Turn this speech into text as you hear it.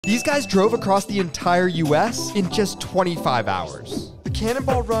These guys drove across the entire US in just 25 hours. The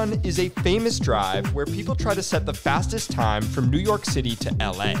Cannonball Run is a famous drive where people try to set the fastest time from New York City to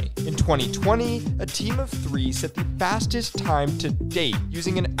LA. In 2020, a team of 3 set the fastest time to date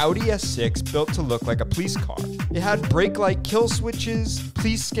using an Audi S6 built to look like a police car. It had brake light kill switches,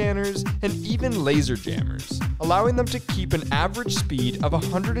 police scanners, and even laser jammers, allowing them to keep an average speed of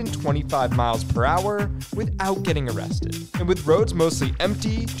 125 miles per hour without getting arrested. And with roads mostly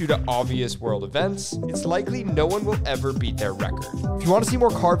empty due to obvious world events, it's likely no one will ever beat their record. If you want to see more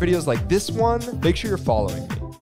car videos like this one, make sure you're following me.